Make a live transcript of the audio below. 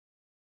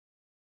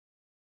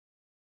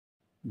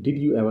Did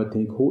you ever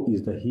think who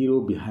is the hero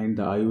behind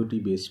the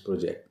IoT based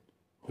project?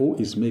 Who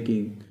is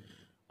making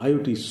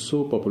IoT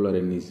so popular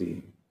and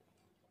easy?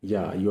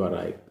 Yeah, you are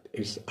right.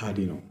 It's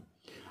Arduino.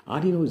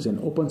 Arduino is an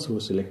open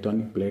source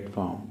electronic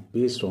platform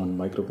based on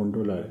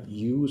microcontroller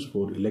used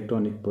for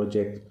electronic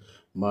projects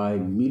by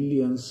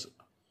millions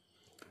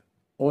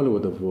all over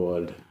the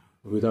world.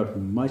 Without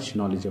much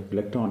knowledge of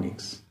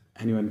electronics,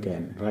 anyone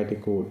can write a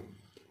code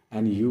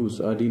and use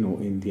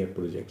Arduino in their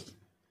projects.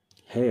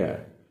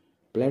 Here,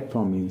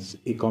 platform means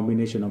a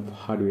combination of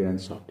hardware and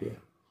software.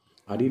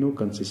 Arduino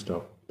consists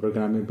of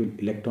programmable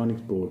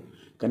electronics board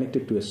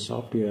connected to a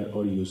software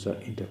or user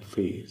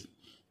interface.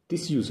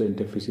 This user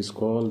interface is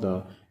called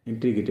the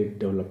Integrated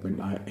Development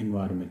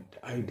Environment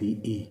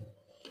 (IDE).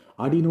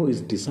 Arduino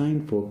is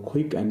designed for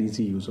quick and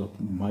easy use of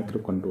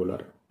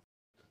microcontroller.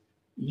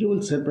 You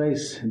will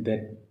surprise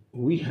that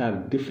we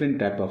have different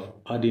type of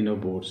Arduino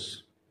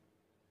boards.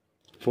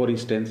 For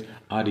instance,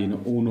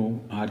 Arduino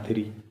Uno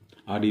R3,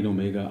 Arduino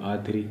Mega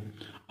R3,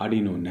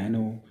 Arduino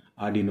Nano,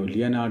 Arduino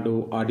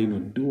Leonardo,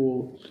 Arduino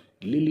Duo,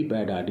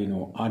 Lilipad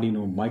Arduino,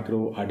 Arduino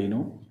Micro,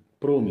 Arduino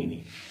Pro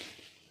Mini.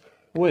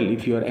 Well,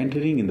 if you are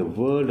entering in the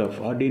world of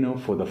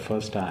Arduino for the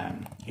first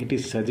time, it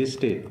is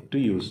suggested to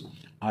use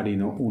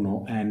Arduino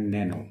Uno and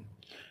Nano.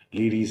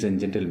 Ladies and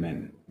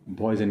gentlemen,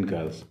 boys and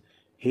girls,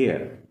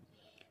 here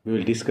we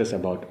will discuss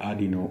about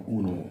Arduino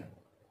Uno,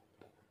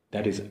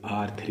 that is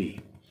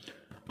R3.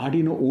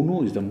 Arduino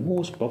Uno is the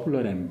most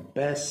popular and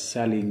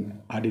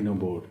best-selling Arduino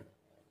board.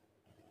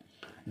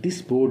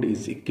 This board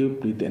is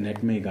equipped with an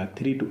Atmega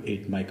 3 to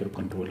 8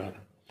 microcontroller.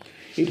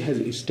 It has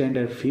a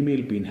standard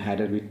female pin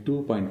header with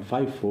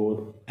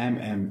 2.54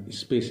 mm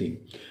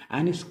spacing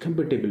and is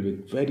compatible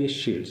with various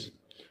shields,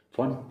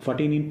 14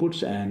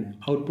 inputs and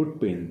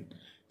output pin,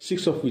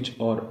 6 of which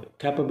are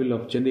capable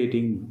of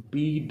generating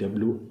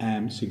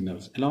PWM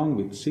signals along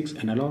with 6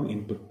 analog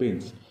input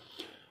pins.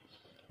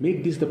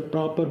 Make this the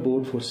proper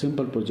board for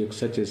simple projects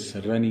such as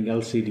running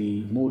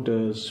LCD,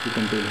 motors, to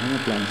control home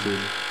appliances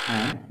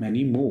and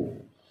many more.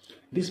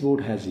 This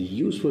board has a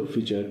useful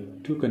feature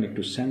to connect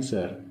to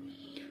sensor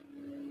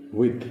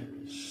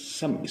with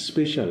some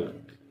special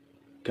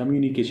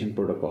communication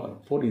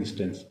protocol, for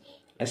instance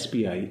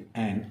SPI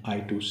and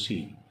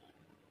I2C,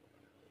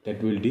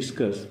 that we'll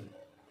discuss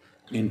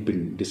in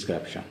pin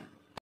description.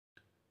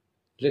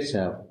 Let's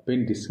have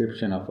pin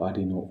description of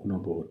Arduino Uno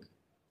board.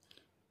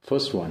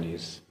 First one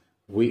is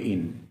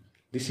Vin.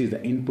 This is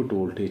the input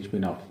voltage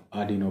pin of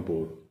Arduino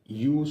board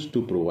used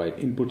to provide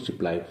input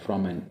supply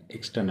from an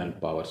external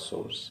power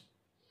source.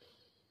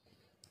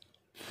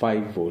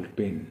 5-volt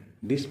pin.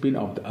 This pin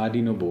of the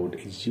Arduino board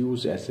is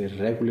used as a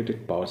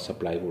regulated power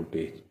supply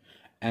voltage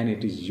and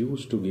it is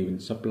used to give in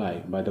supply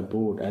by the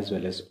board as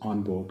well as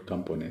onboard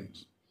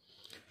components.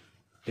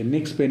 The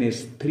next pin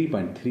is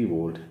 3.3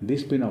 volt.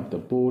 This pin of the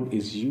board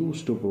is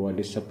used to provide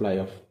a supply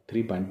of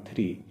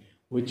 3.3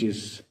 which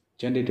is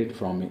generated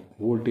from a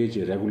voltage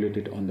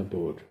regulated on the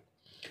board.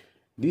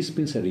 These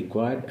pins are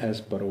required as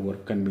per our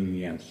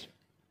convenience.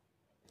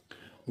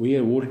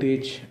 Where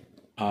voltage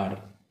are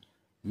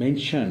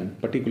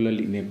mentioned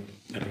particularly in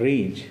a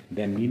range,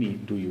 then we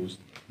need to use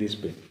this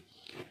pin.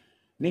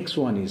 Next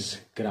one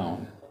is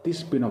ground.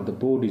 This pin of the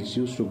board is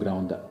used to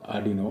ground the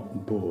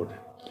Arduino board.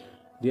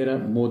 There are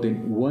more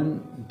than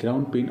one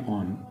ground pin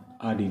on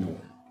Arduino.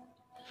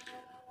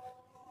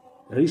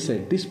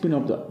 Reset. This pin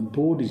of the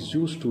board is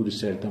used to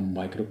reset the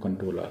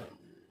microcontroller.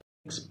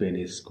 Next pin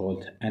is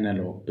called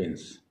analog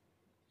pins.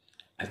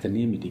 As the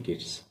name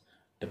indicates,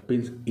 the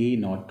pins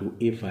A0 to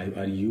A5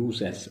 are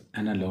used as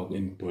analog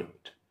input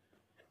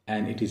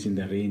and it is in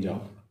the range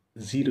of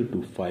 0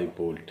 to 5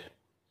 volt.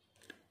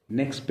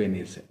 Next pin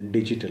is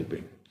digital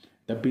pin.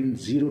 The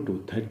pins 0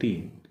 to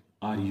 13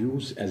 are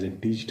used as a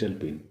digital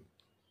pin,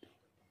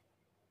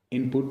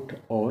 input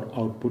or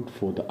output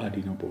for the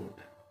Arduino board.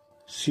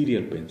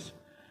 Serial pins.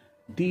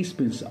 These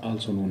pins,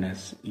 also known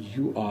as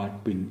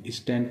UART pin,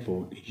 stand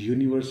for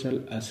Universal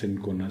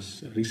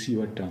Asynchronous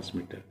Receiver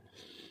Transmitter.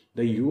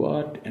 The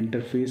UART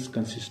interface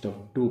consists of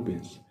two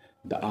pins,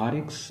 the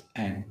RX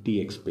and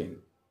TX pin.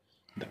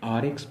 The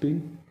RX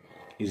pin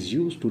is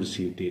used to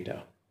receive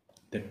data.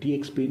 The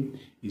TX pin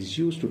is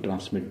used to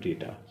transmit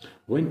data.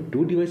 When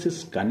two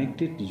devices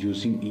connected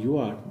using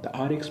UART,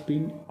 the RX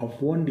pin of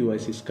one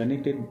device is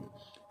connected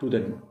to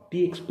the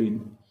TX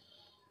pin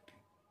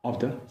of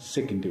the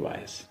second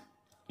device.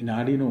 In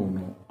Arduino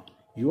Uno,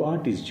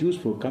 UART is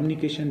used for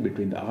communication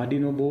between the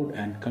Arduino board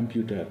and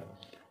computer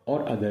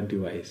or other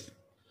device.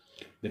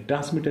 The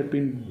transmitter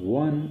pin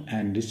 1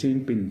 and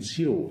receiving pin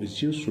 0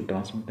 is used to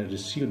transmit and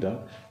receive the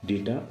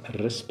data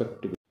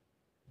respectively.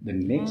 The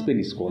next pin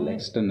is called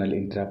external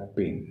interrupt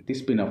pin.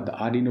 This pin of the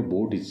Arduino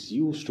board is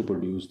used to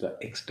produce the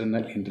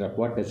external interrupt.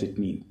 What does it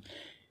mean?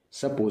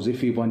 Suppose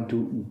if we want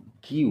to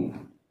give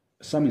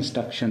some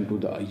instruction to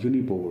the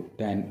Uniboard,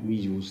 then we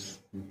use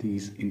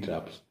these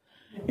interrupts.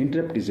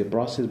 Interrupt is a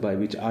process by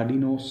which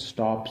Arduino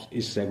stops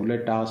its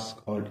regular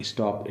task or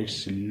stop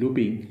its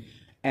looping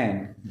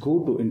and go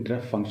to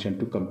interrupt function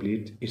to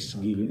complete its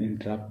given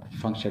interrupt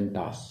function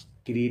task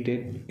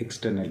created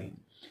externally.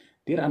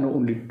 There are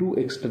only two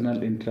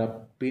external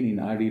interrupt pin in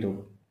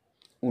Arduino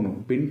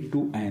Uno, pin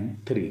 2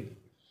 and 3.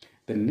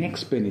 The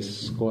next pin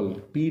is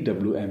called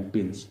PWM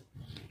pins.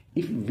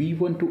 If we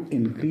want to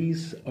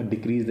increase or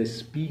decrease the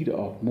speed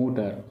of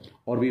motor,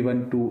 or we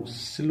want to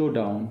slow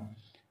down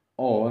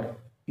or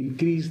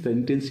increase the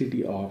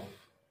intensity of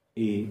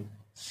a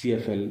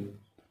CFL,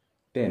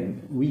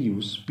 then we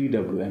use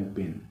PWM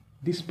pin.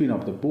 This pin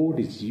of the board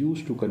is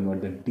used to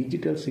convert the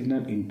digital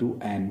signal into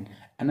an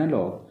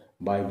analog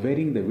by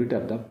varying the width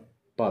of the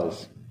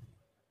pulse.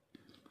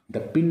 The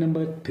pin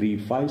number 3,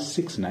 5,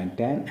 6, 9,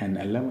 10 and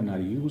 11 are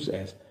used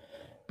as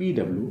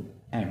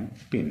PWM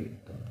pin.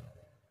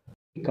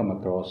 We come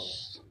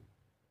across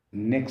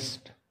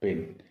next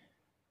pin,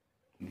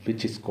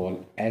 which is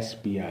called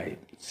SPI,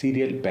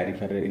 Serial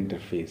Peripheral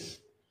Interface.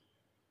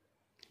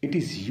 It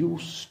is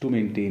used to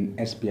maintain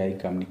SPI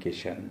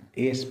communication.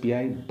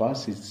 ASPI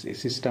bus is a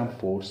system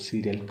for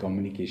serial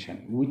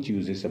communication which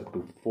uses up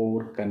to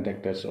 4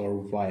 conductors or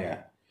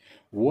wire.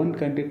 One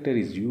conductor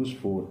is used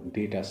for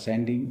data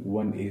sending,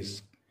 one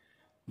is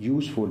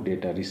used for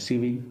data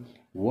receiving,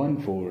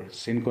 one for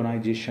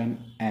synchronization,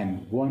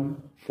 and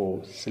one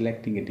for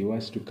selecting a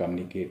device to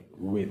communicate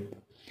with.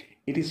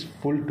 It is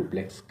full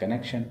duplex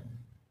connection,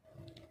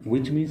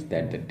 which means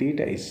that the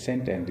data is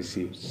sent and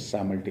received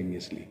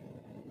simultaneously.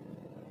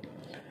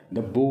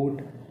 The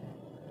board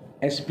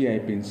SPI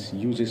pins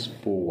uses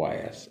 4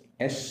 wires.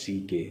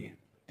 SCK.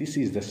 This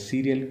is the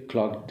serial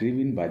clock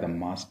driven by the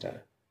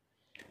master.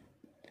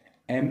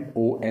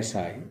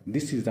 MOSI.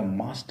 This is the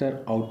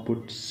master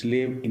output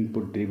slave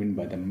input driven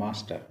by the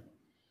master.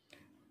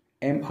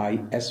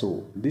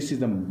 MISO. This is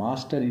the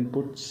master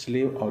input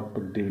slave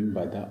output driven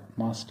by the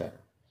master.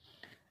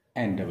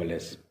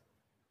 NSS.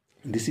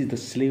 This is the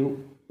slave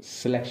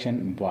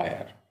selection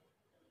wire.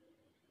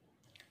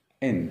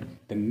 N.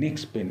 The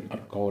next pin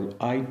are called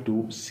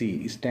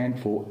I2C,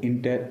 stand for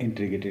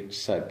Inter-Integrated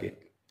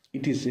Circuit.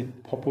 It is a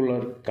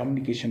popular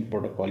communication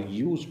protocol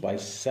used by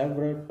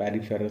several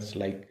peripherals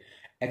like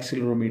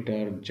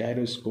accelerometer,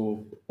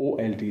 gyroscope,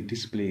 OLT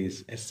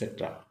displays,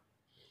 etc.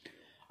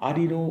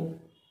 Arduino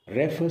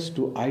refers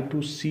to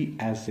I2C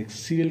as a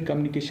serial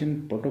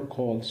communication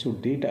protocol, so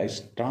data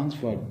is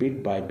transferred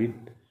bit by bit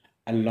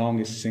along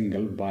a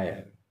single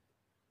wire,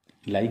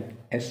 like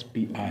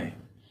SPI.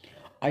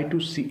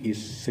 I2C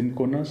is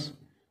synchronous,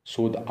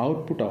 so the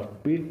output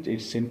of bits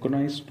is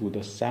synchronized to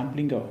the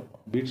sampling of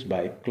bits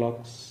by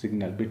clock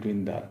signal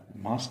between the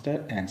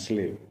master and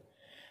slave.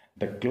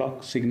 The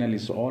clock signal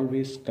is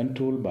always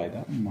controlled by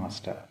the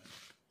master.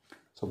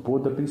 So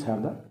both the pins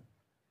have the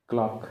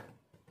clock.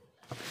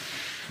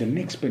 The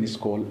next pin is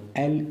called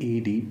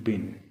LED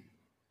pin.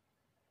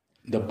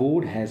 The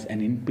board has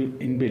an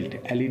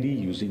inbuilt LED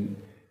using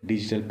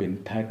digital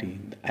pin 30.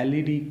 The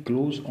LED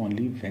glows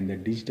only when the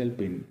digital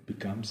pin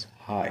becomes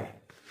high.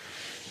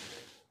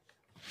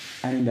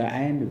 And in the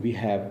end we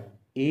have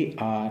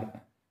AREF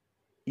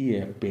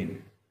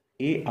pin.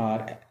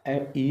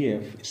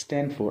 AREF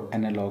stands for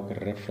analog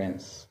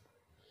reference.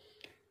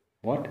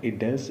 What it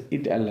does,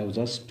 it allows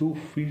us to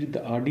feed the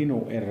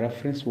Arduino a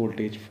reference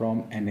voltage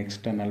from an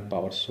external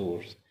power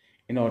source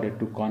in order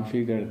to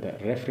configure the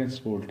reference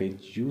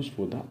voltage used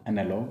for the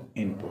analog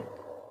input.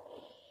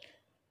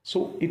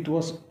 So it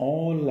was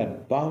all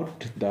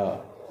about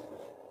the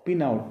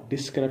pinout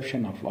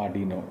description of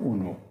Arduino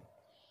Uno.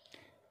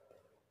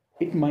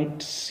 It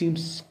might seem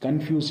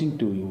confusing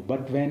to you,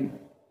 but when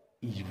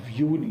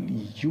you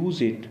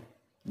use it,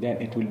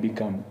 then it will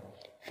become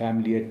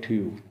familiar to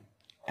you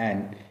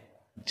and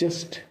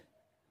just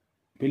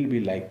will be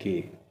like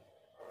a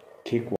cake.